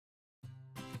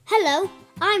Hello,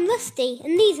 I'm Rusty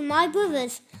and these are my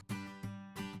brothers.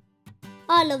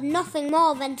 I love nothing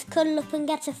more than to cuddle up and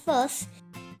get a fuss.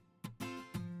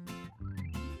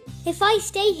 If I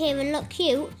stay here and look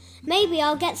cute, maybe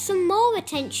I'll get some more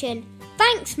attention.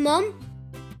 Thanks, Mum.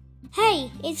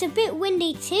 Hey, it's a bit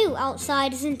windy too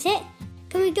outside, isn't it?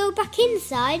 Can we go back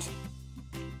inside?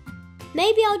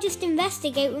 Maybe I'll just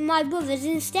investigate with my brothers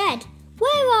instead.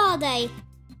 Where are they?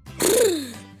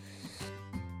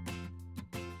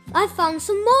 I found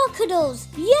some more cuddles.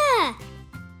 Yeah!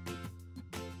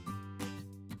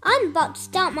 I'm about to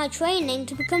start my training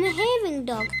to become a hearing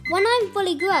dog. When I'm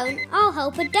fully grown, I'll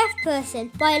help a deaf person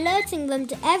by alerting them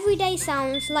to everyday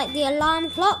sounds like the alarm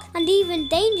clock and even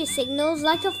danger signals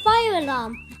like a fire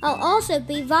alarm. I'll also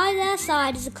be by their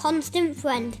side as a constant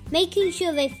friend, making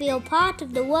sure they feel part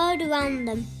of the world around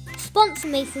them. Sponsor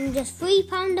me from just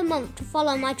 £3 a month to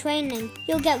follow my training.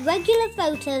 You'll get regular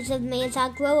photos of me as I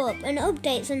grow up and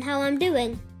updates on how I'm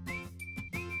doing.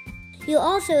 You'll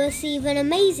also receive an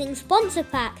amazing sponsor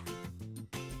pack.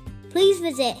 Please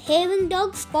visit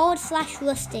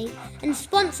hearingdogs.com/Rusty and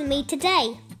sponsor me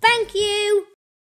today. Thank you!